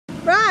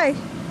Bye.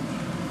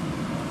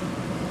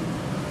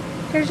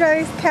 Here's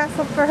Riley's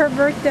castle for her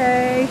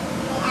birthday.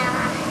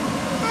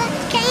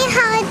 Can you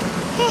hug?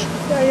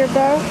 Show your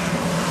bow.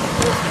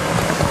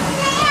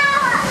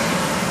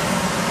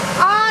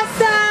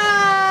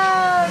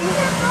 Awesome!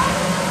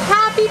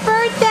 Happy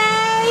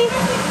birthday!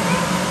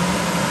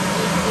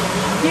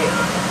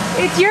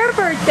 It's your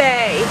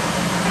birthday.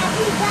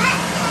 Happy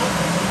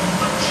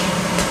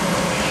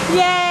birthday.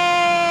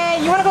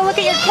 Yay! You want to go look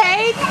at your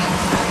cake?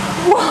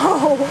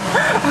 Whoa!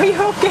 Are you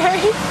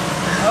okay?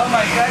 Oh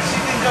my gosh,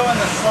 you can go on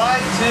the slide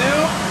too?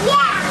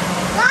 Yeah,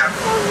 lots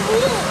of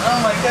meat. Oh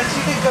my gosh,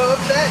 you can go up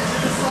that to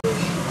the slide.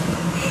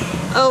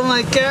 Oh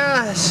my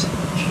gosh.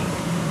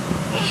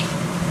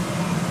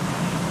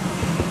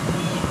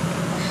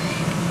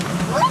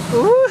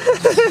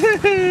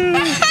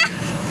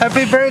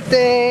 Happy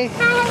birthday.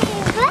 Happy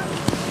birthday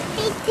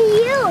to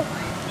you.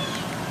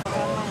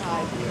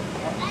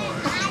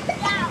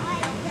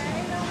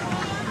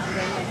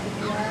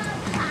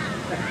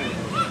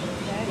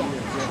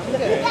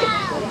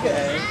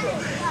 Okay.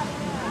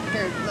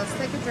 Here, let's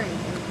take a drink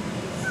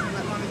and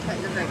let Mommy cut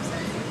your grapes up.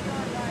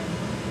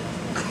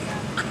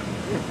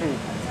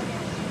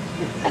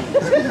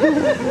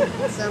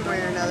 Some way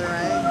or another,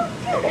 right?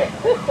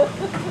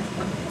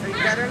 Are you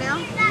better now?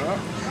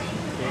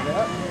 Stand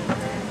up.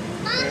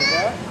 Stand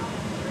up.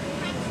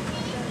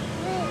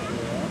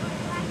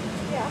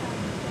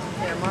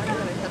 Here, Mommy's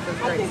going to cut those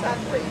grapes up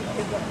for you.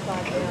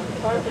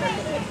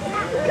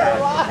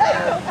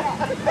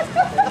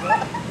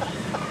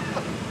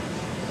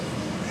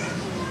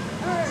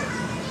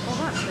 Hold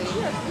on,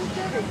 sweetie.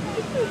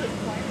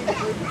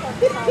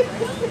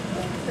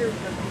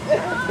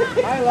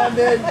 Hi,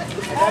 London. I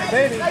got the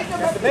baby.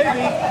 Got the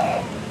baby.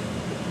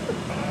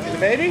 The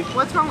baby?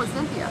 What's wrong with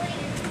Cynthia?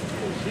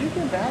 She's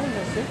been battling a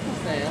sickness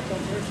thing. I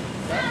thought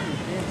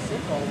she's being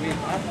sick all week.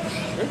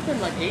 There's been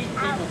like 8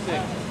 people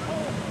sick.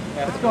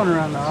 It's going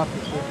around the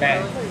office.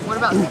 Bad. What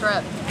about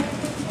strep?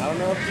 I don't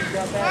know if she's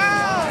got that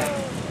or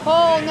not.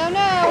 Cole, no,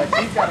 no. But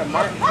she's got a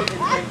mark.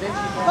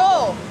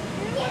 Cole!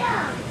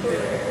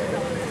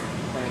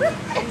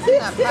 He's in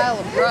that pile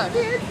of brush.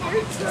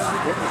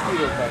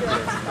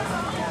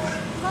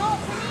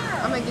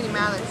 I'm gonna get him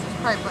out of there. There's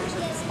probably a bunch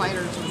of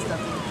spiders and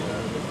stuff.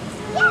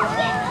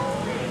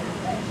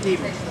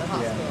 Demons. To the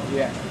hospital.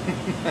 Yeah.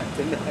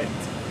 Tonight.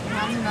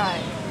 Not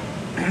tonight.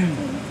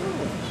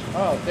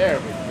 Oh, there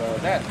we go.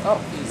 That's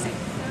easy.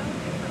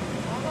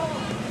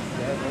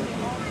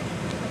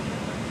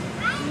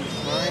 She's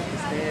trying to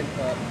stand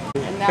up.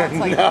 And now it's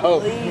like, No.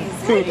 please.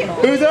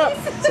 Who's up?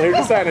 So who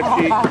decided to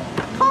cheat?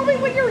 Call me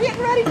when you're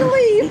getting ready to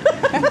leave.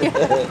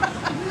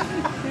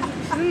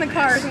 She's in the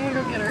car. Someone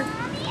go get her.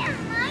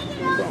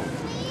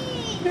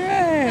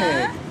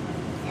 Hey.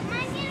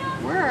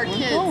 Where are our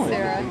kids,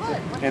 Sarah?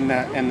 In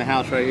the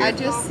house right here. I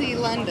just see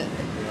London.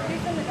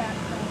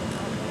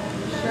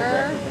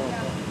 Sure.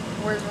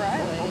 Where's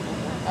Riley?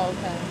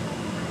 Okay.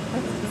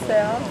 So I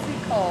don't see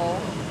Cole.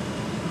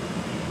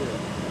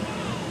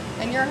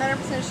 And you're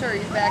 100% sure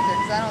he's back there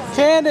because I don't see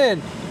Shandon!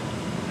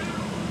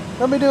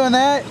 Don't be doing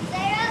that.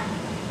 Sarah,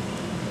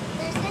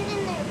 they're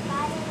sitting there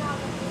fighting all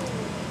the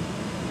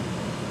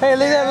food. Hey,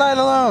 leave that light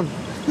alone.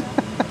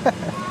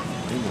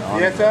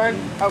 Yes, son?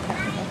 Okay.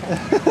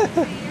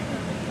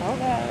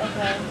 Okay.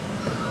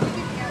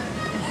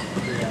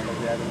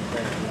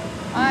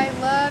 I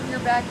love your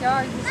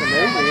backyard. This is so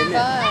amazing, much isn't it?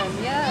 fun.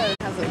 Yes.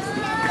 Has those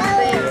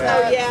things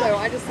up, so I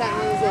just sat in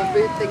those little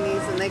booth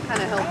thingies and they kind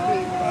of helped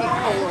me keep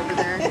Cole over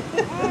there.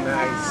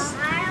 Nice.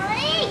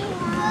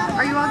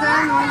 Are you all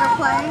done? You want to go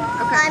play?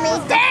 Okay. Mommy,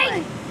 let's go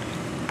play.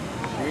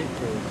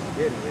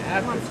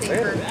 Come on,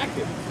 Tinker.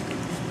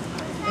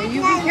 And you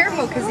be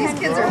careful because these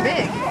kids are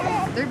big.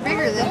 They're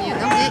bigger than you.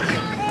 They'll get you.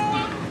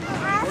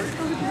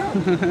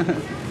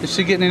 Is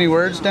she getting any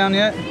words down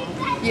yet?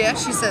 Yeah,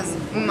 she says,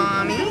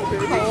 Mommy,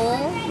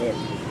 Cole.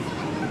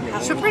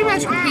 She'll pretty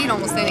much repeat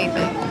almost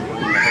anything.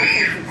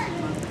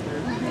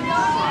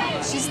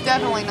 She's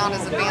definitely not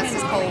as advanced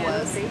as Cole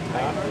was.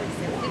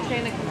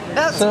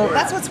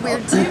 That's what's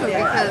weird too,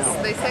 because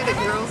they say that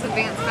girls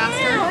advance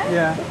faster.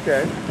 Yeah.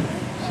 Okay.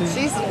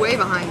 She's way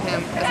behind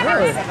him. Because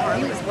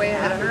Harley was way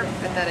ahead of her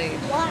at that age.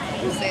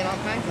 She's saying all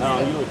kinds of No,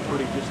 stuff. you look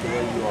pretty just the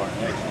way you are,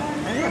 actually.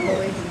 I can't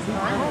believe she's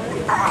not.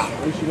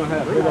 At least you don't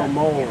have a big old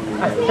mole on your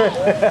nose. Who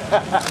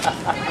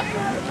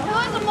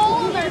has a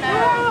mole on their nose?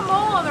 Who has a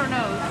mole on their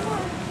nose?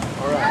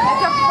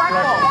 It's a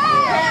freckle.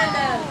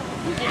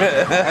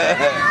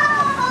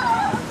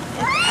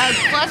 A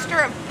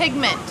cluster of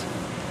pigment.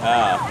 I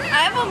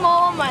have a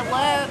mole on my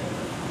lip.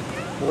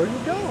 Where you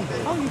going?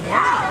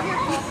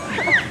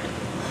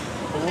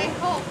 Hey,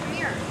 Cole, come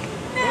here.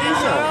 It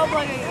showed up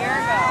like a year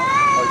ago.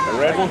 Like the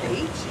red one?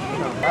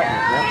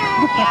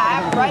 Yeah, I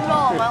have a red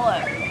mole on my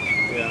lip.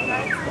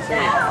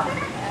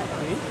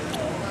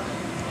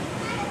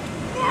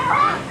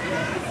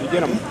 You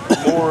get them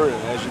more,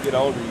 as you get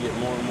older, you get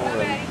more and more of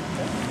them.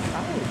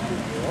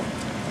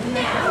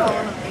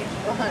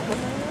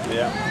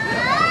 Yeah.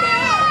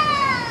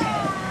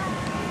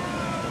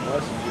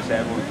 Unless you just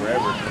have one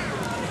forever.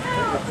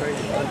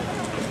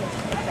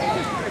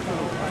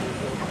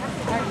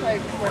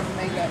 like her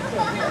makeup.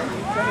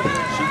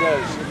 She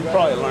does. You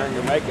probably learned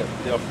your makeup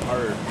deal from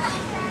her.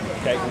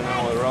 Caking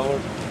on with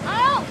rollers. I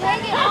don't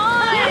take it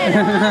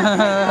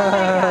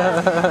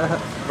on.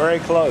 Very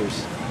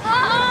close.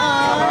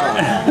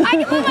 I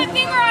can put my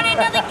finger on it,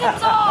 nothing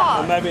comes off.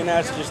 Well, maybe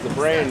that's just the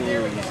brand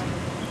you use.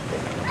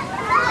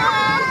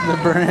 The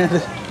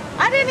brand.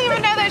 I didn't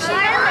even know that she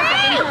had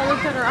makeup until I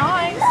looked at her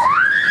eyes.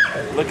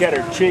 Look at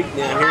her cheek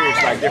down here.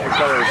 It's like different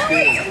color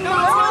skin. No,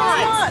 it's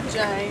not.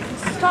 James.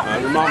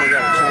 Your mama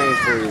got a change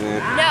for you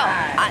then.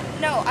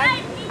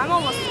 I'm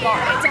almost gone.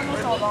 It's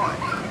almost all gone.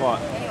 What?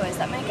 Anyways,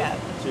 that makeup.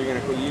 So you're gonna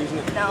quit using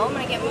it? No, I'm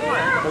gonna get more.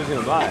 Who's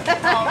gonna buy it?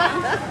 Mama.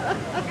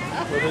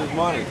 With whose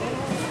money?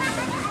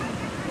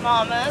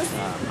 Mama's.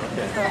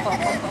 Okay.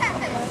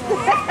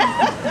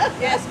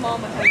 Yes,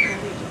 Mama.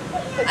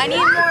 I need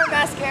more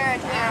mascara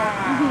too.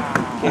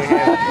 Can't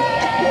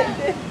have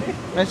it.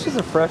 Man, she's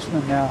a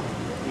freshman now.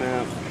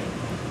 No.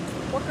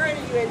 What grade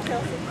are you in,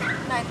 Chelsea?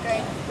 9th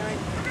grade.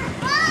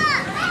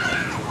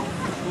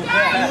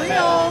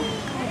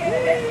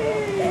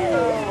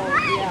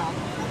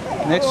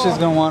 Next, she's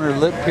gonna want her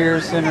lip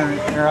pierced and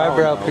her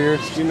eyebrow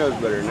pierced. She knows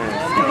better than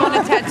that. You want a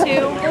tattoo?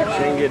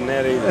 She ain't getting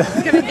that either.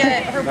 She's gonna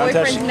get her Don't touch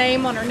boyfriend's it.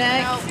 name on her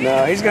neck.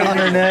 No, he's gonna On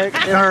her neck.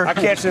 I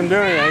catch him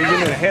doing that.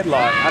 He's in a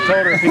headlock. I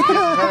told her if he kisses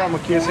her, I'm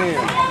gonna kiss him. He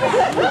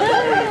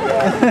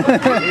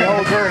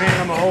holds her hand,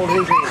 I'm gonna hold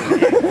his hand.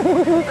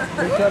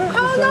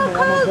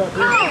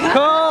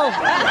 Cole!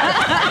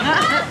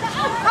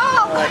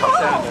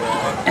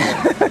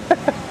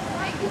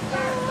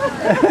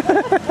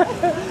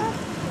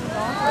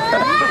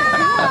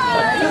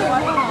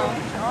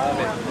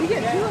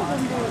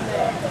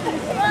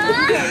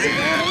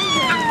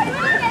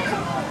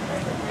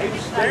 He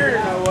was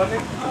staring though,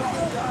 wasn't he?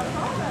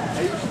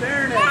 He was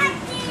staring at me.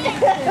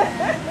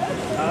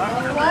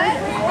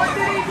 What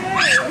did he do?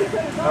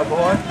 A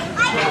boy? A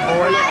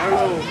boy? I don't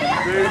know.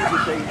 Dude,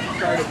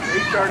 he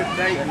started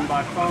dating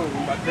by phone,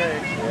 by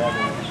text.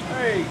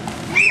 Hey,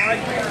 you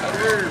like me?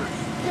 Sure.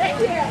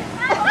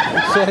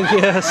 Said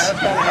yes.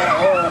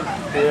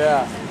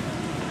 Yeah.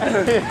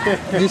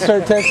 Did you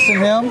start texting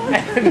him? No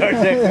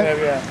texting him,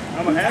 yeah.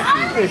 I'm gonna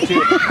have to. I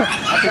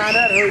found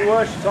out who he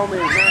was. She told me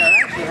his name.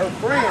 Actually, her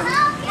friend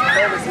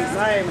told us his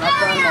name, and I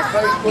found him on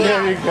Facebook.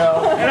 There you go.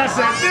 And I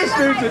said, this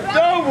dude's a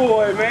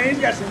doughboy, man. He's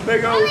got some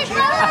big old cheeks.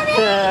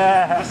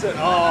 I said,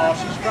 oh,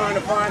 she's trying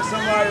to find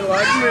somebody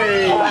like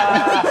me.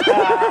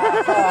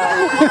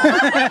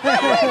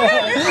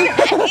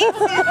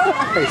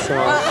 Hey, son.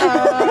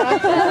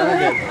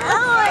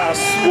 Oh,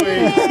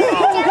 sweet.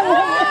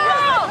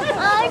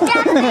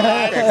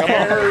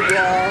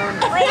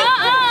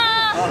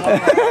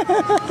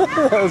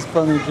 That was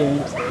funny,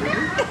 James.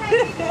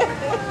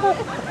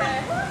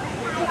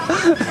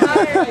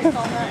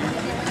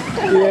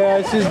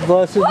 Yeah, she's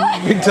blushing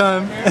big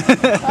time.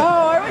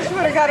 Oh, I wish you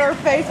would have got her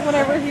face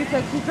whenever he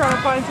said she's trying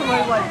to find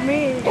somebody like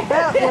me.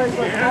 That was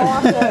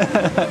awesome.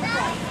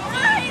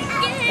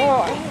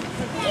 Oh,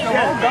 I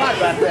thought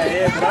about that,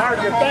 yeah, but I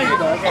heard you thinking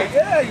about it. I was like,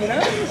 yeah, you know,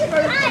 this is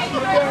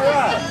doing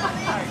right.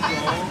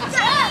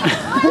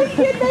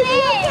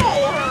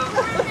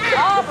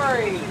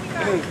 Aubrey,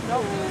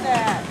 don't do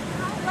that.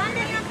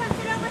 London, you want to come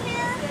sit over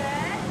here?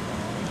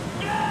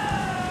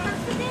 Come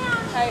sit down.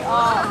 Hey,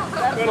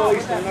 that's But at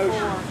least I know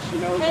she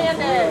knows I'm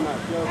for real, not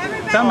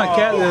joking. Found my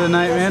cat the other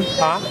night, man.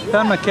 Huh?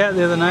 Found my cat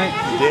the other night.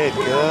 You did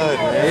good,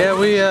 man. Yeah,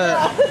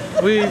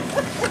 we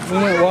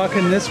went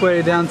walking this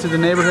way down to the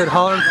neighborhood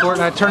hollering for it,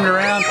 and I turned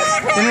around.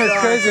 And it was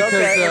crazy It's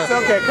okay, because. it's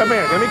okay. Come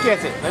here. Let me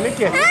kiss it. Let me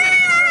kiss it. Let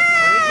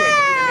me kiss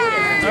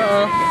it.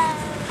 Uh-oh.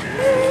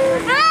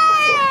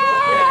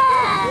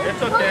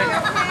 It's okay.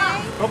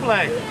 Go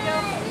play.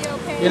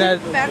 You know,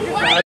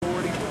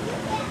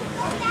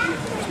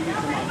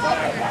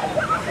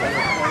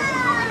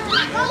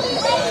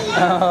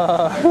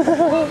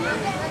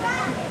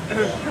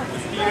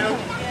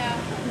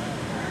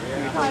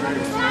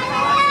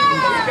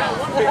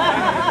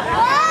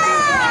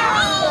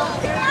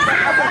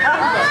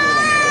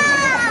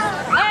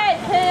 Hey,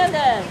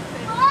 Candace,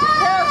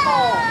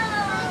 careful.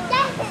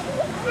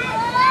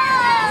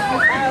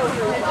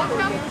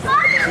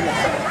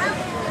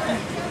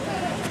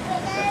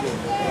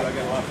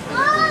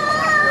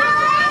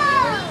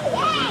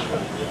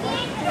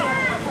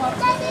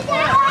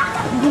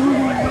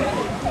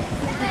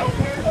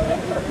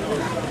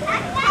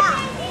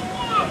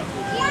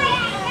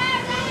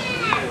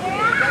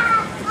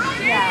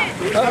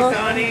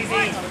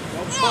 Uneasy.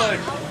 Don't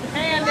push.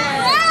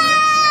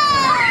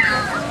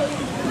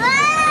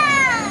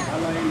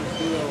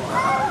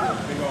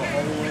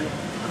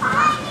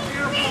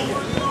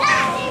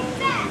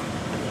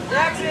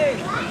 Jackson,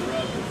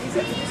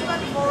 he's about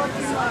to pull up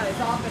the side.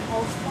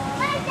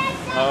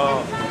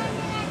 Oh.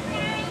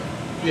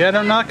 yeah,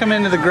 don't knock them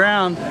into the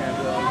ground.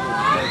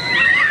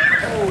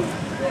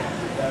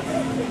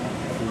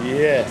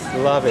 Yes,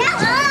 love it. Yeah,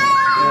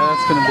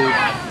 that's gonna be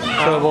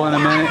trouble in a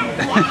minute.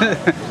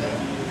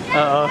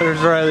 Uh-oh, there's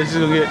Riley. She's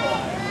gonna get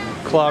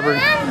clobbered.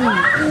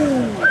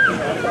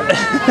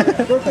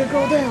 Birthday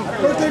girl down.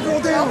 Birthday girl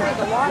down.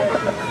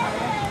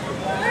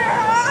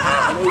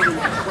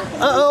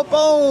 Uh-oh,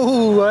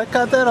 oh, I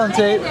caught that on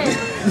tape. I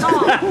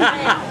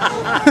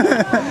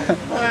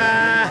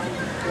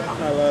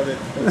love it.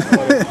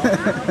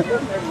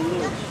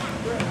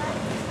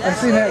 I've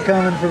seen that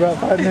coming for about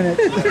 5 minutes.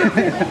 It's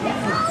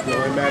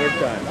only a matter of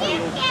time.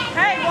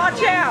 Hey,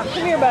 watch out.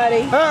 Come here,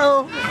 buddy.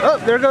 Uh-oh. Oh,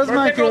 there goes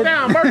my kid.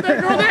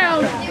 Birthday girl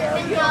down!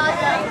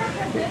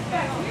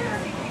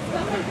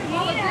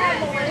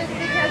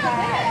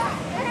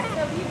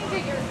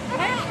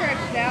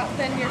 Stretched out,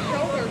 then your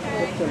shoulders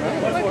will.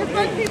 Because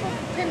most people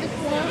tend to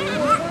slump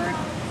forward,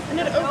 and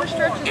it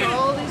overstretches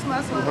all these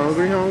muscles.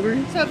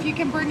 Hungry? So if you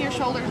can bring your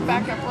shoulders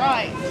back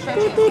upright, stretch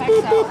your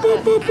pecs out,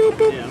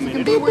 then you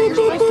can be where you're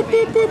supposed to be.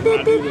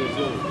 I do this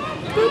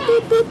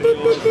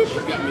too. She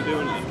got me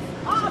doing it.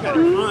 She got to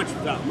punch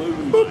without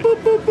moving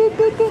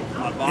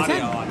my body a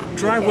lot.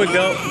 Driveway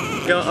go.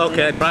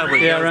 Okay, driveway.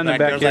 Yeah, around the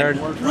backyard.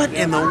 What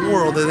in the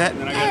world is that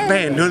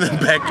man doing in the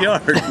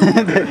backyard?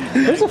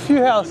 There's a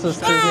few houses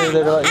through here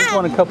that are like, there's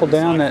one a couple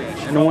down that,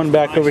 and the one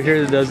back over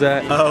here that does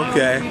that. Oh,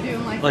 okay.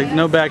 Like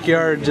no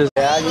backyard, just.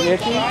 Yeah, you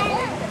itchy?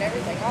 And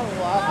everything, I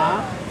love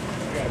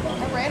it.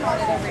 I ran on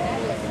it every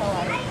day until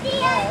I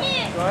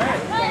Go ahead.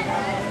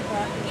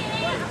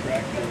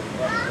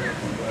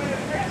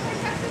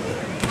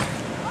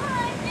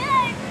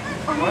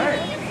 Go ahead.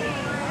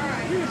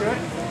 You can do it.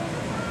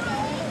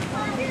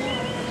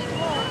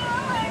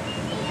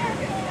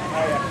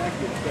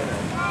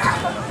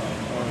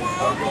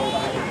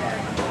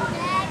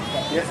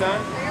 Yes, son?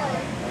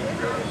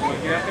 You want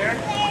to get up there?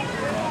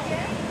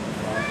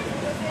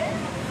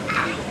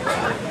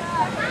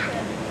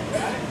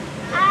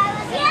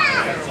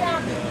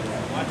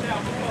 Watch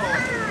out.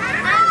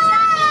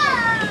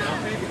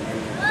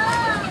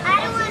 I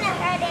don't want to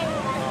hurt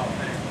anybody.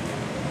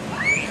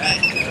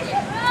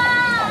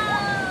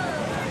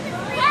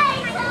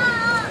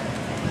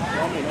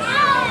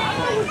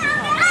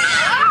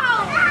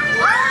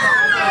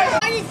 As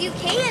hard as you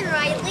can,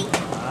 Riley.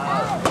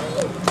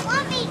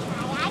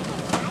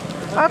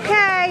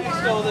 Okay.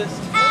 Let's go this.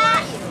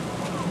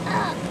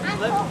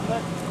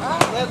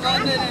 Let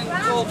London and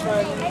Cole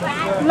try.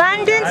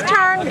 London's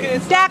turn.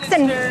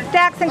 Daxon,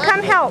 Daxon,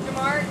 come help.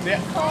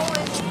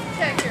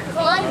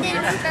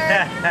 London's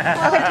turn.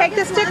 Okay, take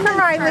the stick from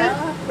Riley.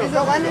 Is it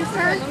London's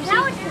turn?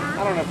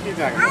 I don't know if he's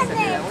not going to sit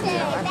here.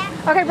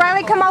 Okay,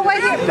 Riley, come all the way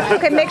here.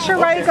 Okay, make sure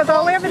Riley goes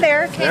all the way over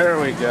there. There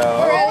we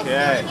go.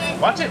 Okay.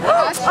 Watch it.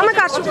 Oh my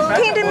gosh,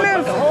 Ken didn't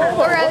move.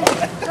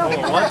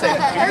 One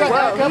second. There we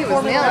go. He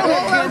was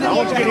nailing I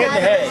want you to hit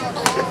the hay.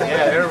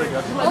 Yeah, there we go.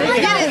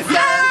 Get it, son.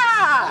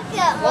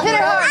 Well, Hit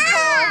it hard.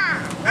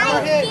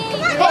 Hit it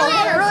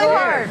really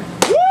hard.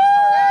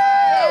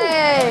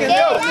 Yay.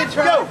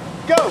 Go.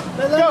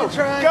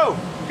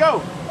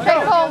 Hey,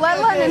 Cole, let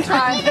London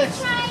try.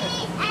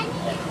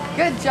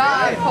 Good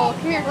job, Cole.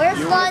 Come here. Where's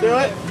London?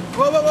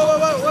 Whoa.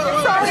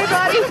 Sorry,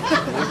 buddy. You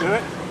do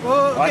it?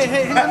 Whoa, okay,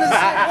 hey, hang on a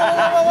second.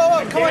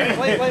 Whoa. Come on,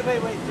 wait.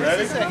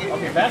 Ready? Just a second.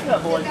 Okay, back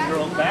up, boys and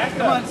girls. Back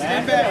Come up. on,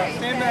 stand back.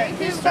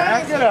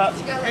 Back it up.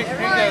 Hey, here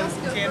you go.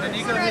 Camden,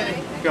 you go hit it.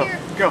 Go.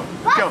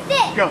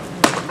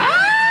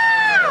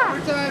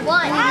 Every time.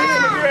 One.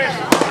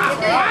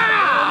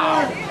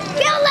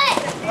 Kill it!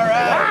 All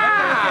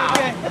right.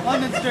 Okay.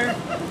 London's turn.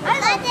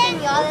 London. Okay,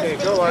 go on. Here you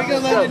go,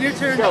 London, your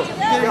turn. Go.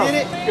 Gonna hit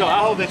it? Go.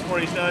 I'll hold this for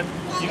you, son.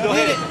 You go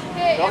hit it.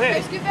 Hey, Go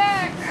ahead. get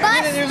back.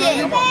 Busted.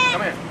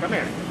 Come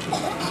here.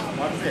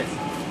 Watch this.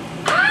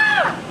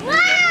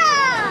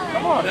 Wow!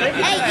 Come on, take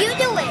it. Hey, you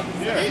do it.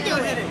 Yeah. You do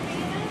it.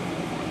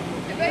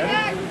 Get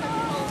back.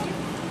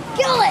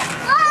 Kill it.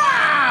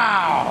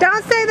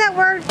 Don't say that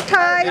word,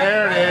 Ty.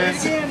 There it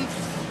is.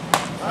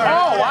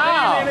 Oh,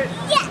 wow.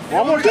 Yes.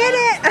 One more time. Get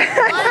it.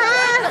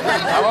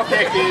 I'm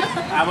okay, kid.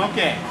 I'm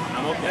okay.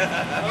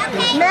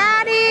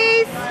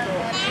 Maddie's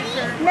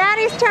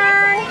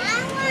turn.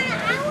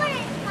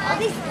 All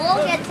these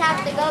bullheads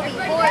have to go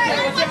before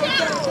you.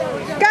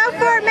 Go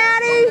for it,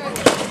 Maddie.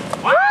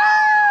 Woo!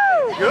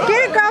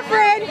 Get it,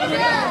 girlfriend.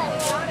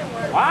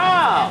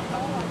 Wow.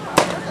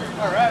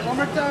 All right, one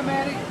more time,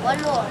 Maddie. One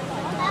more.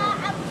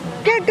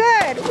 Good.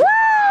 Woo!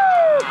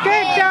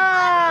 Good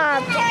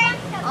job.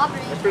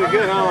 That's pretty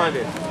good, huh,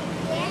 London?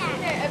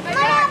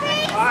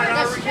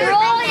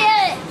 Destroy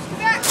it.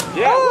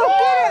 Yeah. Oh,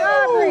 get it,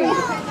 Aubrey.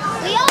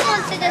 We all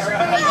want to destroy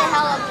the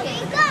Hello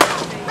Kitty.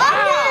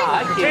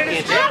 I can't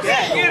get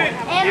that. Get it.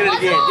 And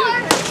one more.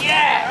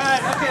 Yeah. All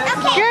right,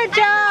 okay. Good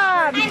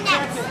job. I'm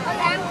next.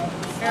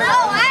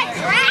 Oh, I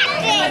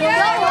cracked it.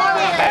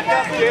 Back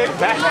up, kid.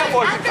 Back up,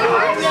 boys and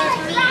girls.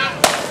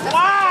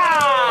 Wow.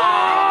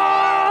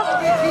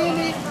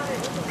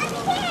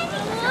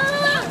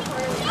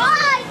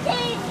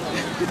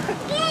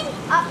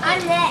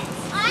 I'm next.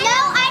 No,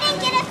 I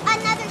didn't get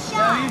another No,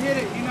 shot. you hit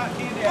it. You knocked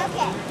Candy out.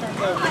 Okay. Your turn's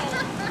over.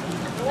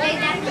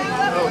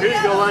 Oh, here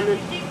you go, London.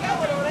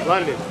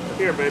 London.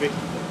 Here, baby.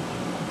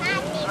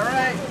 All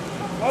right.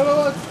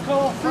 Whoa, it's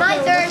Cole. My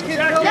turn. Let's get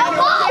No, going.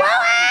 Cole. No,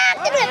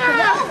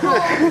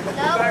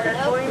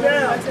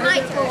 it's my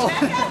turn.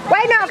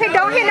 Wait, no, okay,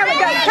 don't hit no.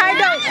 Ty,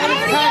 don't.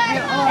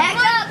 Back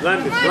up.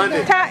 London.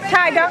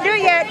 Ty, don't do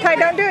it yet.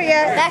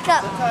 Back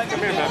up. Come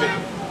here, baby.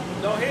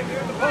 Don't hit me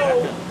with the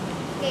pole.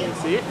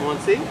 See it? Want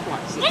to see?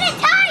 Want to see? Get it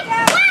tight!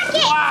 Whack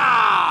it!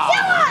 Wow!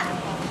 Show up!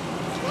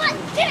 Come on,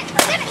 get it!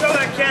 Show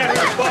that cat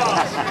his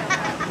boss.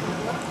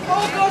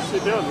 What's she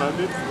doing,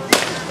 London?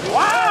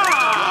 Wow!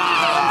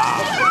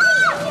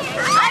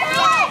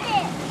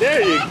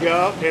 There you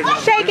go.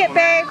 Shake it,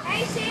 babe.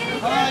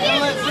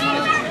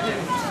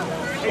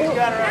 He's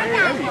got it right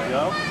here. There you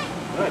go.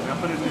 Good. Now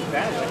put it in his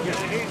bag.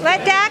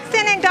 Let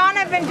Daxton and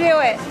Donovan do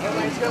it.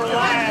 It's going to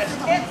last.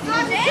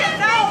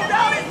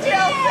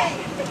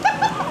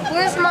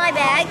 Where's my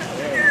bag?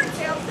 There's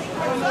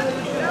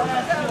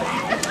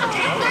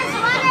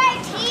one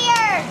right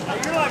here.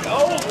 You're like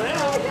old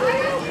now.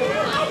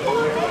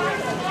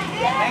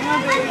 Hang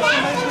on, baby.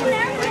 Somebody's going to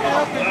bring it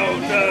up. Oh,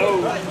 no.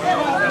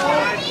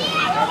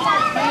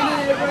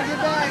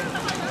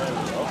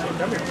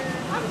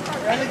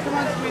 Riley, come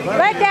on, sweetie.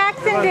 Let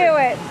Daxton do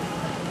it.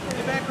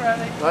 Get back,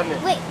 Riley.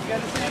 Wait. You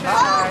gotta say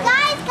Oh,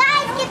 guys,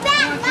 get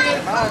back, guys.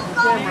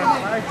 Go, go.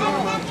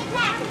 Get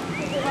back.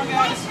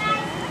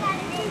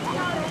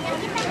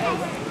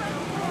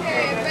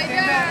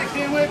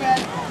 Stand way back.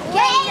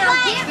 Get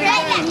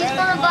ready. He's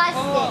gonna bust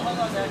Hold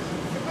on, guys.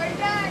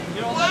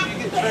 You don't let me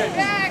get tricked.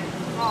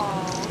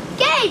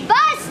 Okay,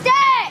 bust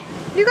it.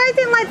 You guys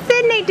didn't let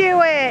Sydney do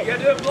You it. got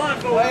to do it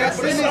blindfold. I got to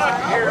put a sock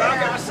here. I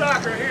got my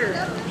sock right here.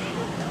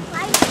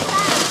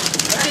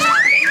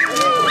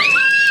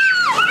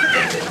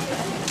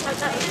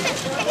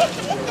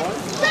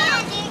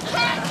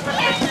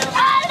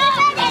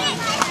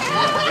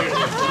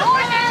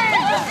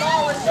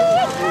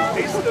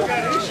 He's still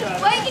got his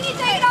shot. Wait, can you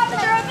take it off and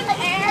throw it in the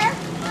air?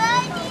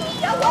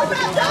 Open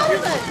up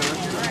Donovan.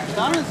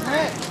 Donovan's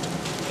next.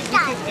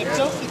 If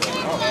Chelsea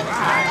can.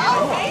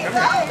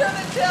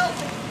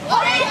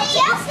 What is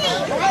Chelsea?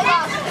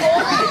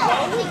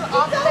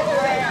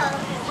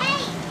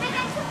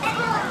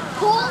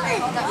 Pull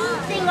this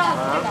thing off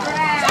the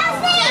ground.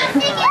 Chelsea!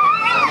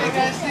 You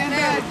guys stand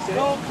back.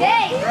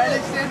 Hey!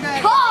 Riley, stand back.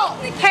 Cole!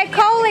 Hey,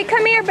 Coley,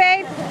 come here,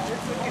 babe.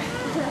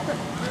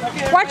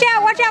 Watch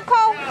out,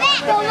 Cole.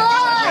 Come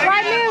on!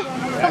 Riley, move.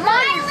 Come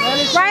on!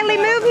 Riley,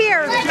 move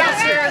here.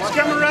 It's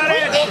coming right We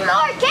at need you.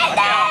 more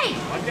candy!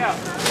 Watch out.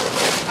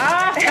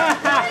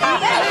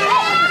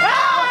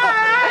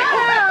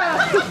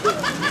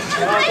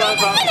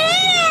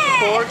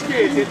 Four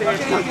kids hit the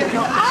head.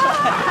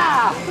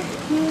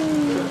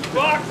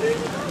 Box it.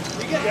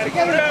 You gotta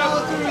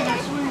follow through with your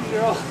swing,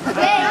 girl.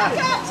 Hey,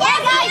 guys,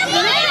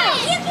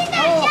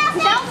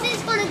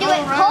 Chelsea's gonna do it.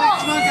 Come Cole!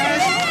 on,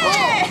 guys.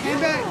 Stand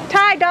back.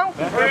 Ty, don't.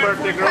 That's her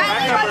birthday girl.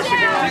 That's her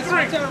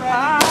birthday girl.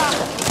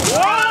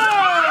 Whoa!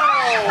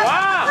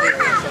 Wow!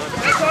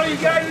 That's all you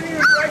got? You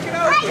need to break it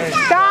open.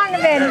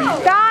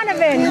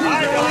 Donovan,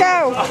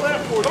 go.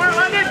 Come on,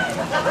 London.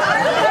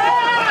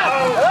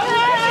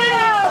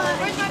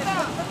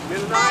 Get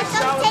a nice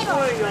solid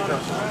swing on it.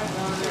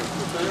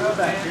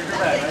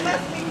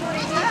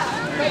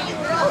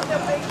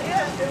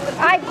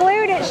 I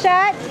glued it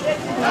shut.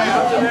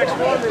 The next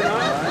one,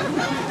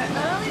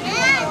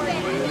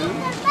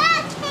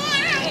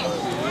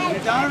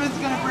 Donovan's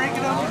gonna break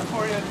it open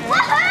for you, okay?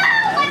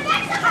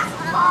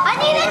 I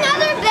need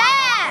another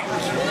bag!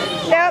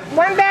 Nope,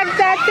 one bag,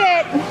 that's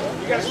it.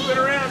 You gotta spin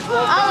around.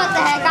 Oh, what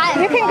the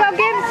heck? You can go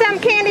give some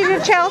candy to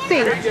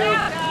Chelsea.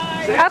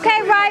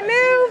 Okay, Rye,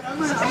 move.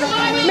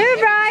 Move,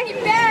 Rye.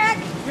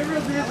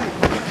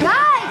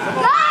 Guys,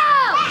 go!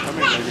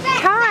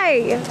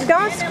 Ty,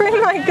 don't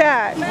scream like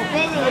that. Keep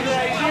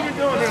it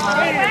doing this,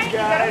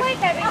 guys.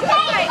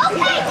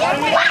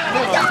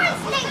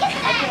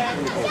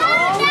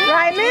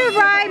 Rye, move,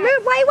 Rye,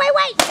 move. Wait.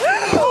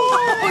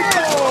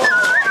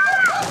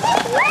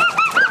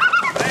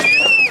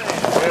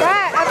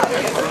 Right.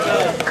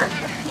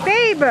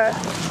 Babe,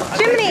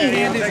 Jiminy.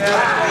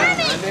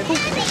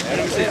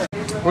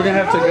 We're gonna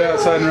have to go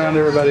outside and round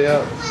everybody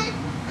up.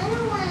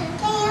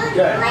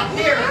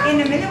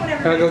 In a minute,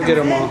 whenever Gotta go get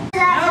them all.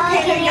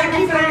 Okay, you gotta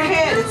keep it on your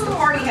head. It's the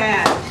party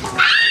hat.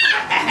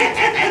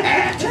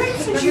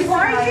 Did you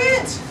break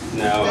it?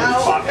 No,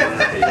 it's popping in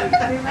the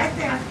head. Right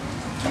there.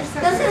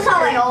 This is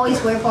how I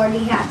always wear party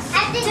hats.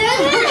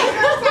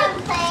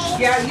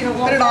 Yeah, you don't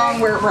want it on,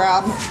 wear it,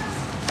 Rob.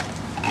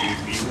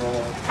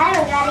 I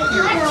don't got it.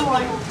 You no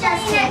more.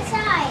 Just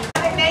inside.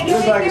 Megan,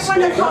 will you give one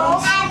to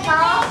Paul?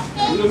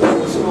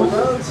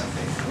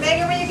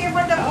 Megan, will you give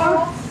one to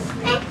Paul?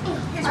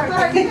 He's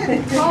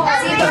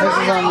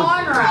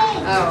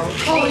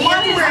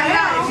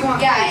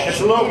It's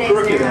a little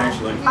crooked,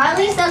 actually. At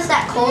least does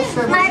that Cole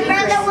for my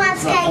brother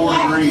wants to go.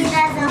 He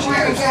doesn't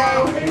want to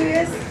go.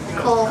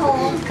 Cole.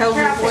 Cole's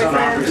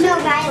boyfriend. No,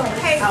 Riley.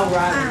 Oh,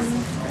 right.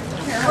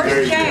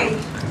 Where's Jay?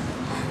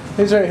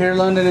 He's right here,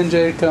 London and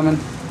Jade coming.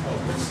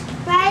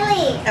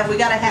 Riley. Have we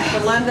got a hat for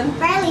London?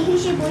 Riley,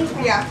 who's your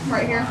boyfriend? Yeah,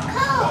 right here.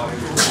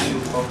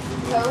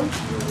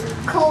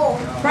 Cole.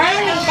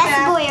 Riley, that's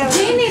the boy over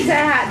She there. needs a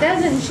hat,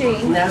 doesn't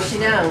she? No, she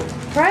don't.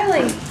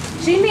 Riley,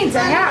 she needs a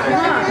hat,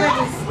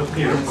 huh?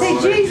 Say,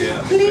 geez,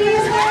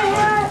 please, have a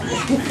hat.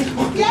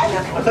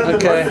 I thought the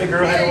Okay. birthday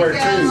girl had to wear two.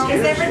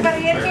 Is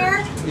everybody in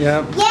here?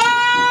 Yep.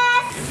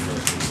 Yes!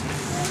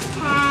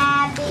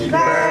 Happy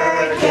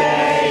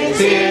birthday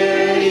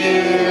to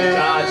you.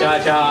 Cha cha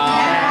cha.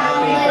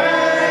 Happy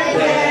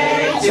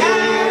birthday to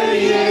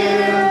you.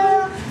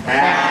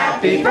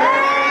 Happy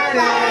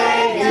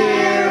birthday,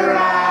 dear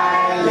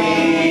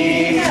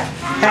Riley.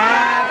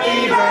 Happy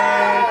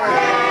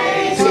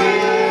birthday to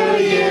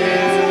you.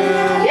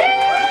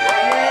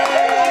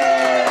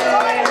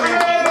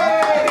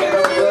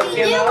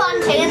 You on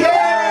Taylor.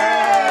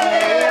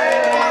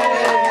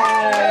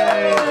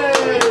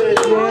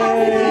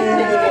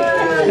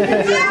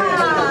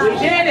 We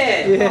did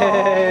it!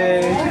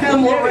 Yay! No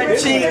more red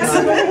cheeks.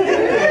 I'm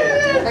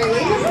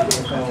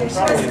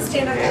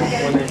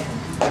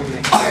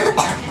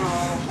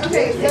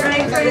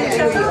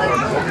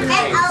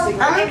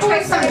gonna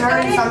put some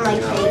hearts on my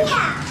cake.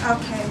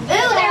 Okay.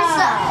 Ooh,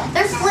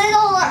 there's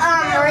little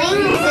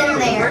rings in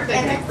there. I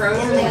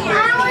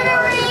want a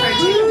ring.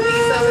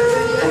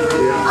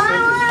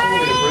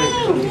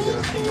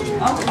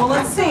 Well,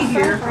 let's see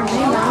here.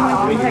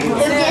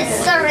 Who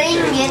gets the ring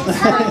gets the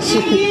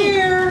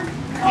Here.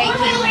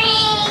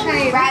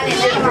 Hey, Riley,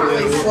 It's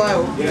really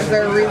slow. Is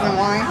there a reason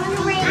why?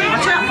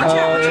 Watch out, watch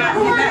out, watch out.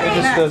 It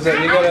just does that.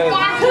 You gotta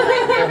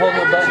hold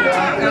the button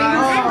down.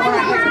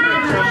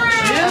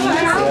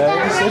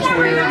 Yeah, it's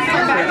weird.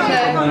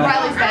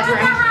 Riley's bedroom.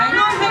 Hang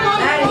on, hang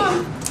on.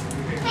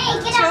 Hey,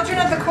 get out. Children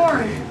of the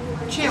corn.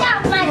 Chill. Get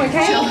out my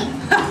cake.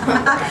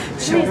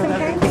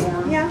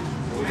 Yeah.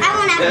 I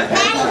want to have a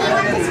patty. You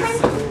want this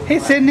one? Hey,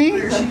 Sydney.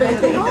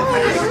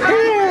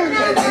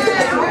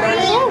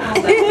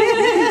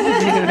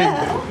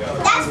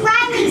 That's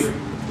Riley's.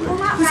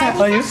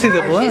 Oh, you see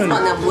the balloon. You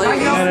want a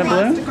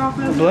balloon? A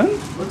balloon?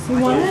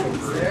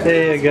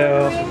 There you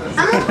go.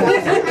 I'm going to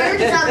put some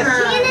birds on the...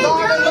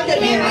 Lauren, look at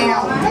me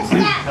now. What's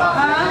that?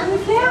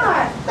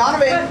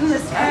 Donovan.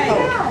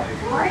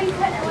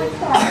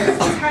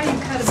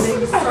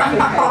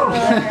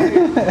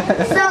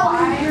 So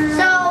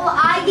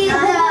I do the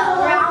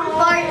round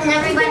part and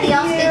everybody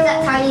else gets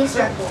that tiny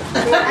circle.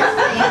 That's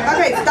fair.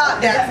 Okay,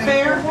 stop, Jackson.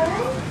 Fair.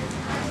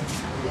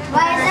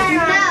 Why is that no?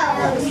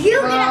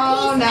 You get a piece,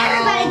 Oh, no.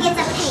 everybody gets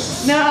a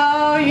piece.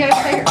 No, you gotta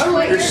take her. Oh,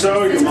 wait. You're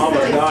so your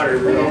mama's daughter,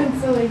 bro.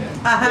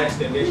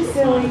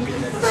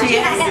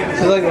 She's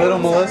like little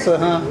Melissa,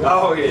 huh?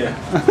 Oh, yeah.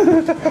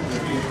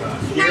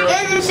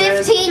 In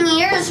 15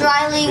 years,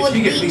 Riley will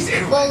be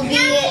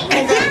an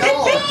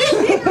adult.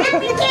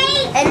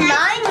 In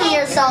 9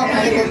 years, I'll be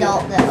an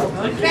adult, though.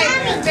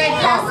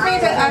 Pass me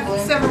the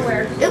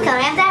silverware. Ooh, can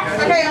I have that?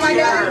 Okay, my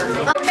daughter.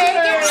 Okay,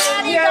 get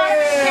ready,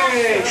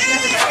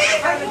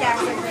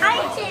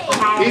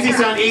 Easy,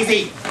 son,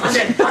 easy.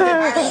 Sit down.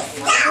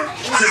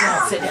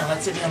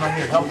 Let's sit down right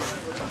here. Help.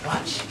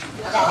 Watch.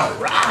 All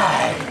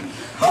right.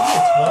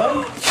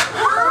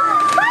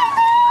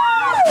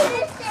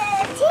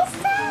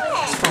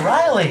 That's for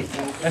Riley.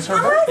 That's her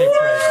birthday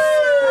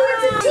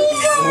present.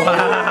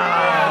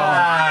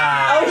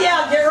 Wow. Oh,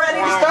 yeah, get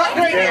ready to start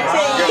drinking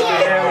tea.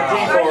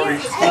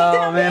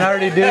 Oh man, I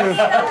already do.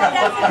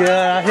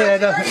 Yeah, I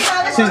hid.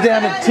 She's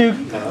down to 2.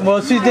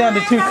 Well, she's down to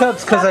 2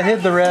 cups because I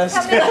hid the rest.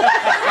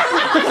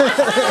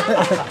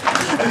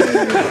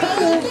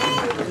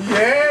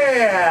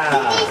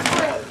 Yeah.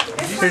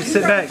 Here,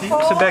 sit back,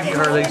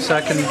 Harley, so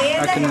I can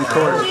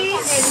record.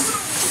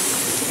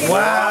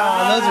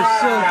 Wow, those are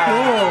so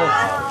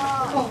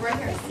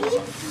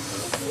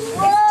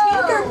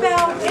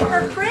Tinkerbell in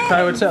her crib. cool.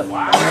 Hi, what's up?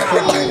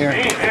 Right here.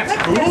 Man,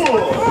 that's cool.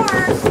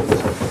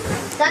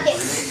 Suck it.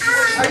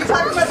 Are you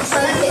talking about the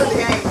presents or the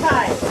game?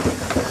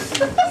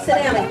 Sit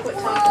down and quit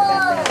talking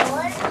about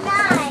that.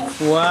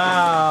 Nice.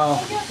 Wow.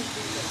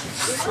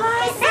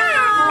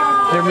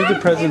 Here, move the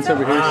presents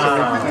over here.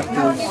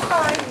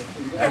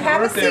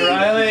 Have a Birthday, seat.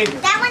 Riley.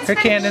 That one's Here,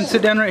 for Camden, me.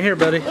 sit down right here,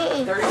 buddy.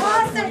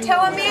 Awesome.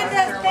 Tell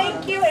Amanda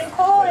thank you, and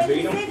Cole and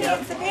Sydney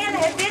and Savannah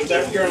have been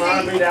South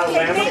Carolina beat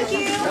Alabama. Thank you.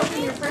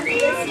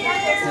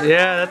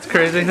 Yeah, that's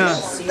crazy, huh?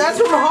 That's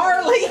from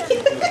Harley.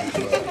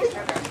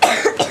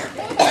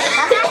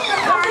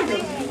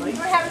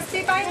 Have a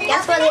seat by me.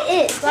 That's what it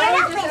is. Why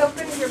don't you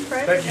open your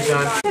present? Thank you,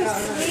 son.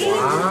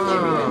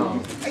 Wow.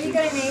 Are you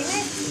going to name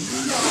it?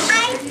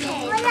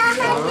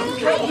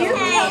 You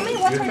Tell me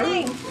what's her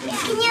name.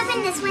 Can you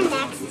open this one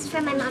next? It's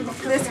from my mom.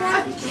 This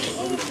one?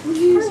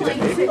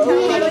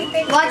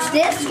 Watch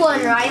this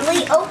one,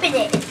 Riley. Open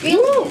it. It's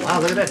really Wow,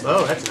 look at that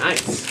bow. That's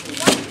nice.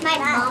 my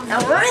mom. A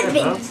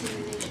ribbon.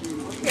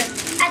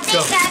 I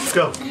think that's...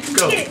 Go.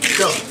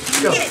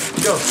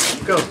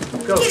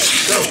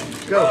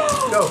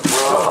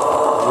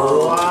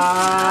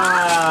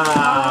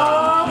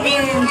 Wow.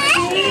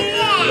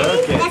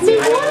 Look at That's that.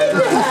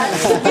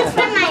 It's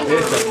from my mom.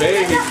 It's a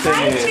baby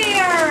High thing.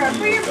 chair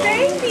for your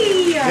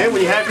baby. Then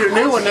when you have your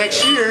new one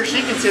next year,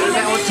 she can sit in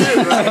that one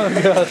too, right? Oh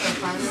gosh.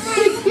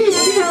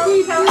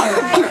 Tell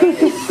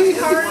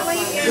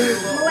Harley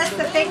and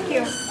Melissa, thank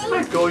you.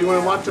 Go, you want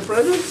to watch the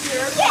presents?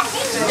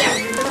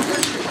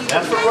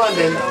 That's for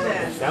London.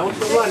 That one's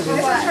for London.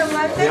 This is for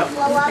London. Yep. This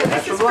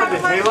That's is for from London.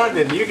 Hey,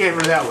 London, you gave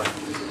her that one.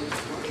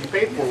 You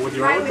paid for it with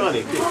your own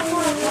money.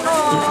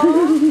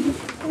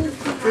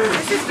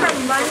 This is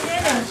from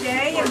London and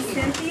Jay and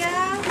Cynthia.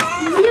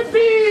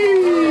 Yippee!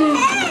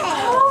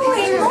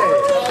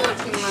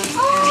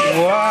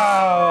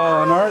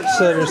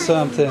 set or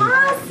something.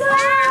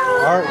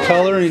 Art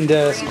coloring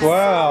desk.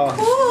 Wow.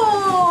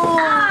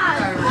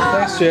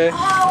 Thanks, Jay.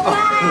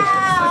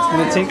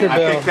 And a Tinkerbell.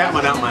 I picked that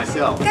one out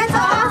myself. That's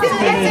awesome.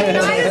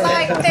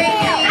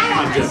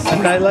 It's a nightlight thing.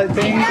 A nightlight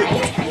thing?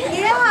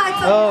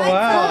 Yeah. Oh,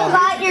 wow. Cool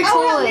about your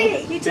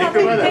toy.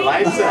 Tinkerbell that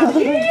lights up.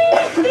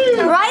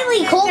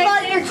 Riley, cool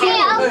about your toy.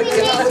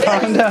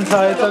 Calm down,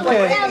 Ty. It's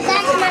okay.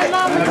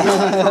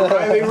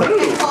 Riley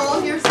Roo.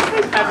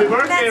 Happy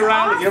birthday,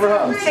 Riley. Give her a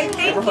hug. Say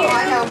thank you.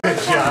 Good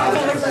job.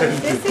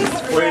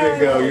 Way to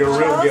go. You're a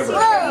real giver.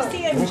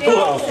 Tracy and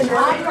Jason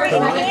are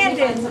putting my hand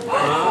in.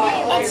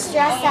 It's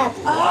dressed up.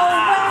 Oh,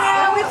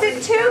 wow. It's a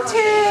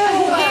tutu.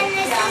 And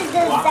this is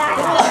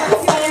exactly the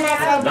same as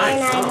the one I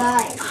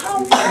got. Oh,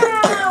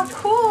 wow.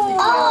 Cool.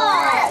 Oh,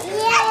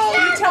 yay.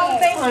 You tell them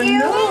thank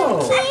you.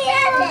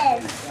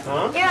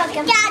 Huh? You're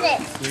welcome. Got it.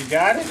 You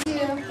got it?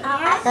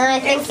 And I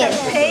think it's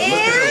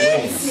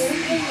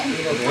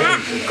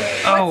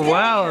Oh,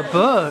 wow. A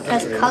book. a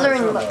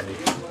coloring book.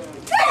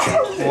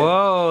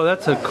 Whoa,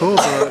 that's a cool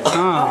book,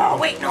 huh? Oh,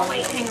 wait, no,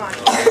 wait, hang on.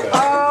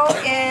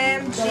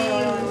 OMG.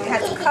 It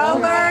has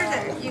colors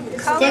and you can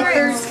color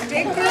and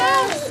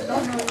stickers.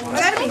 Well,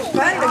 that'd be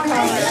fun to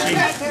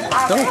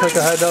color. Don't look like a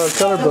 $100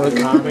 color book.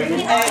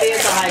 That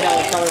is a high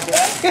dollar color book.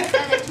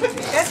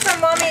 That's from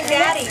Mommy and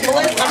Daddy.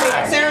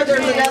 Sarah,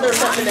 there's another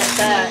something like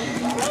that.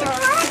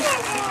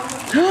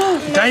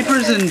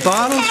 Diapers and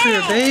bottles for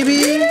your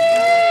baby.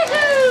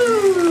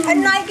 A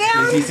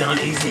nightgown? Easy on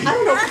easy. I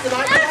don't know if it's a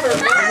night or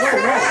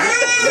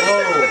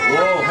Whoa,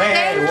 whoa,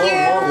 hey,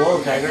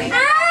 whoa, Tiger. What are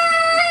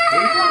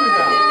you talking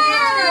about?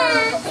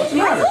 What's the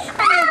matter?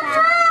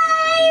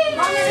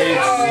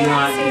 It's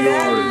not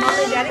yours.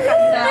 Mommy and Daddy got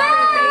that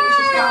for your baby.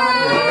 She's got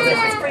it. This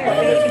is for your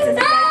baby.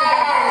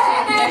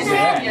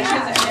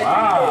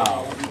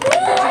 Wow.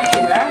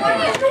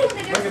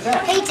 Look at that.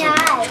 Hey,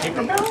 Dad.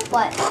 Tinkerbell?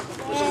 What?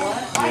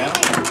 Yeah.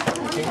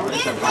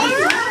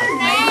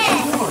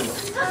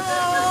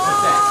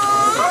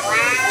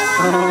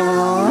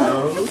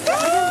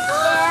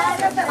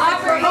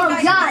 Oh,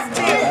 God.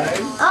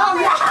 Oh,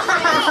 no.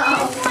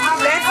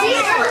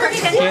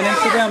 Cannon,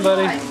 sit down,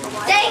 buddy.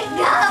 Take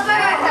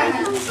cover.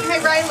 Hey,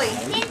 Riley.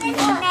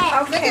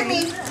 Okay. Look at me.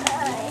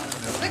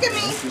 Look at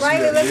me.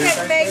 Riley, look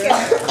at Megan.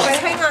 But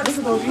hang on.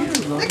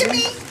 Look at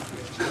me.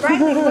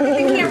 Riley, look at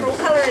the camera. What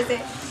color is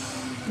it?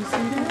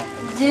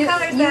 You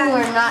are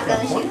not going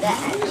to shoot that.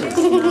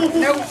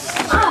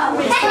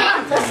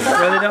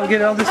 Really don't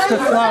get all this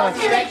stuff lost.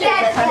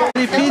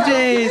 Hey,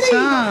 PJs,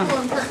 huh?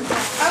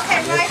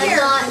 Okay, right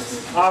here.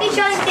 He's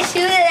trying to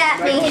shoot it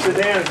at me. Sit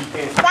down if you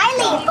can.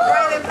 Riley.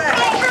 Riley, look.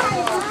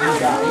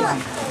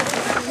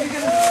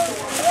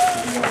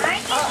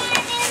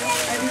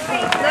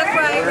 Look,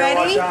 Riley,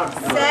 ready?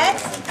 Set.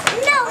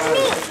 No,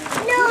 me.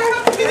 No.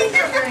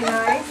 Very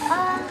nice.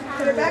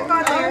 Put it back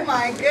on there. Oh,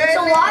 my It's a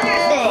goodness. water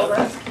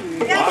thing.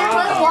 You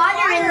put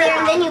water in there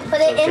and then you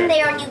put it in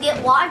there and you get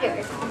water.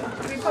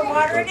 You put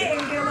water in it and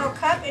you get a little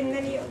cup and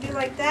then you do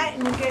like that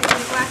and you get a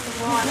glass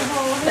of water.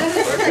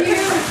 You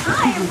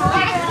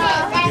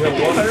have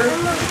water?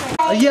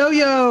 A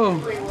yo-yo.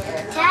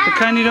 The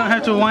kind you don't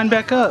have to wind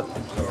back up.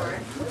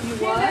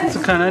 That's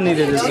the kind I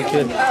needed as a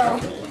kid.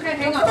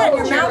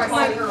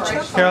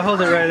 Here, I'll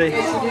hold it, Riley.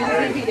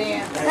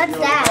 What's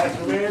that?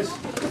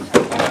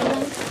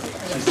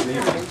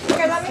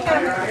 Here, let me go.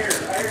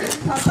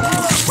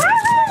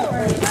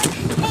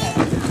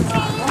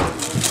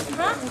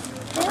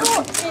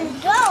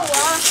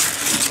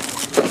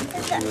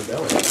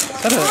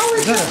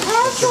 Is that a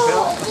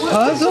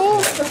puzzle?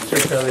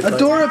 A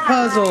Dora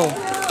puzzle.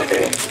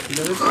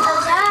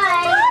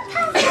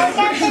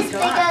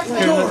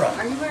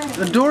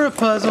 A Dora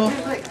puzzle.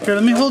 Here,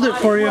 let me hold it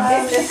for you. Here,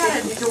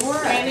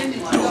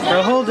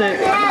 I'll hold it.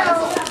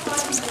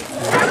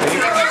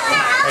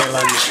 Hey,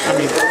 Lundy. I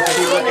mean, if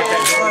you look at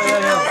that door.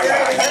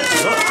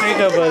 Here you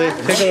go, buddy.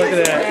 Take a look at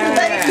that.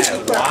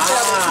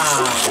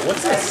 Wow.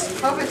 What's this?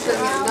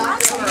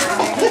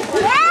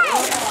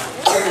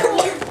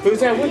 Who's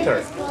that with her?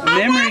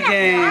 Memory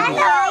game.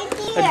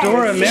 A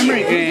Dora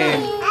memory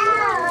game.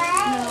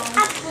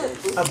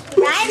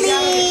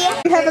 Riley.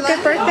 Did you have a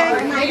good birthday?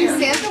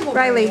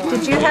 Riley,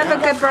 did you have a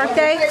good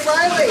birthday?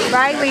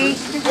 Riley.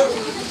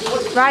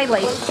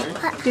 Riley,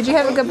 did you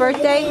have a good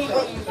birthday?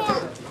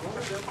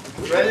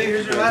 Riley,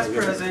 here's your last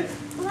present.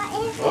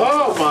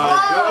 Oh my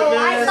Oh, I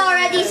goodness.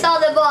 already saw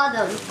the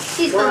bottom.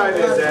 She's What gonna is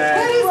love it. that?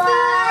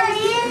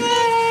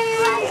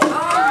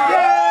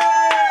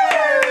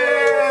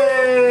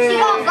 She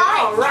got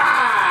bites. All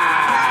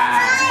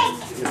right.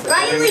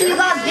 Riley, you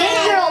got big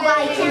girl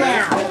bites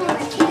now.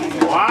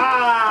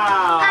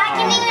 Wow. I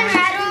can even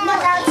ride them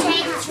without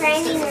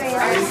training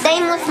wheels.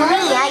 Same with me.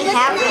 I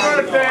have Happy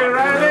birthday,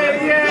 Riley.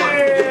 Yay.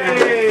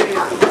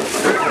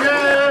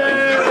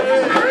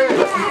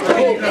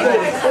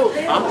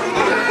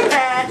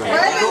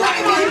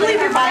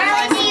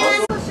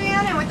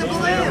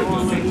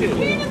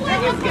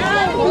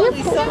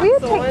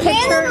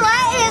 Cannon, let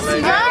us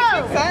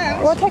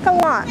go. We'll take a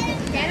walk.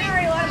 Cannon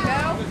already let him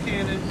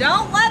go.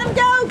 Don't let him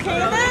go,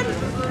 Cannon.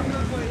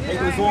 Hey,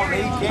 was wanting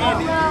to eat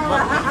candy.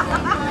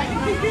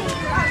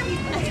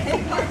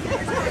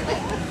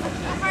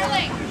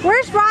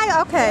 Where's Riley?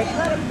 Okay.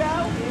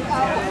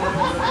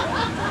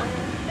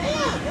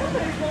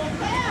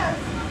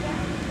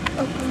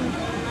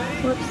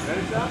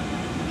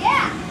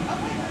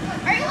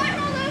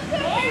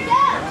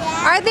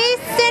 Are these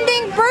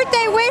sending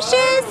birthday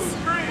wishes?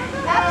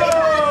 Happy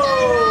birthday!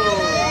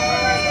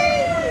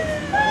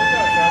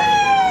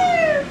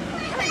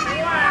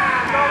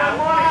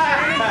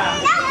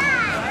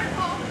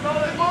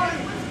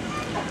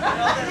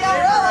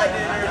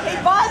 He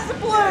buys the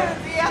balloons.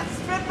 He has to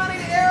spend money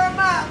to air them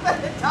up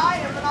and tie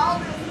them, and all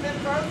this has been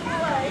thrown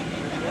away.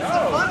 That's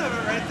the fun of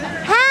it right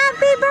there.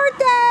 Happy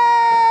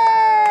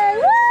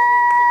birthday!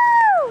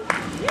 Woo!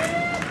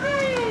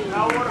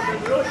 Now, what if it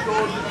really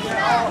goes in the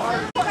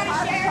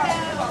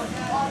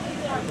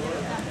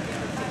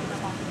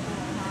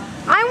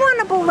I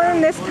want a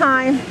balloon this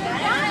time.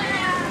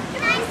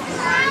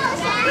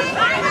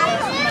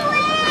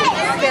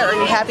 There, are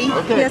you happy?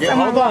 Okay, Yes, I'm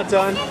hold on,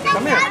 son.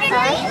 Come here.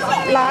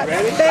 Lots.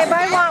 Babe,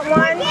 I want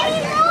one.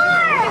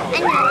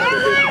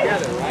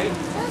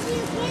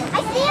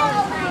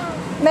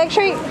 Make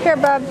sure you, here,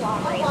 bub.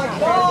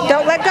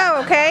 Don't let go,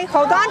 okay?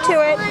 Hold on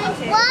to it.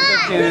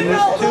 And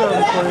there's 2 of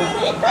them for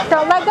you.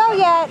 Don't let go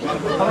yet.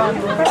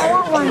 But I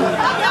want one.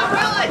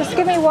 Just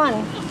give me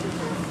one.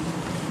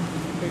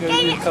 Here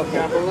you go, a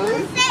couple.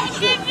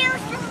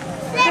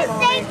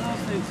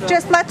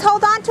 Just let's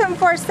hold on to him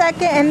for a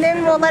second, and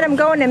then we'll let him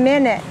go in a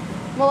minute.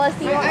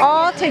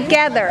 All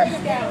together.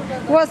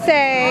 We'll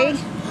say...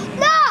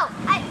 No!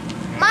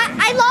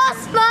 I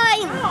lost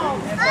mine!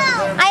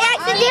 I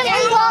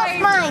accidentally lost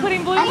mine.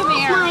 Putting balloons in the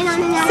air. Mine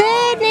on an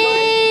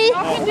Sydney! I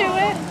can do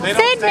it. They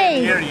don't stay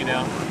Sydney! here, you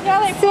know. Yeah,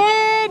 they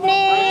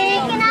Sydney!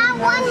 Can I have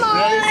one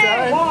more?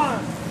 1,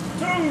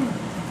 2,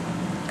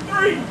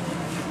 3.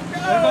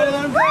 Everybody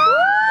let him go.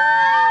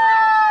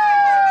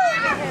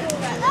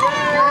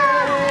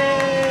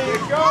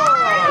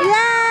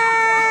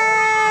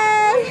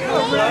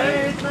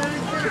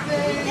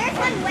 There's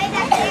one way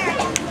back there.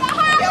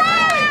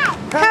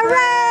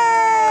 Hooray!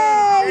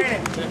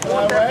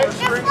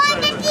 There's one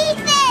to keep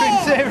it.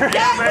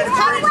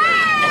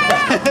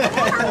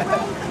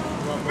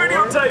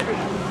 Videotape it.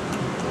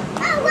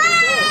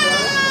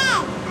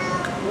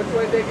 Which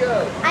way they go?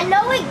 I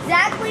know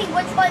exactly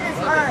which one is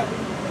mine.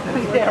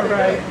 Yeah,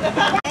 right.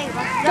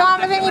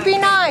 Donovan, you be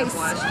nice.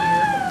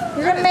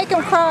 You're going to make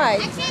him cry.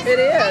 It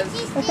is.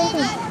 I think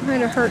he's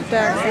going to hurt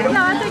Dax.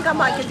 No, I think I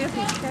might get this.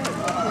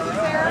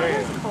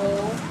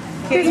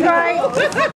 He's right.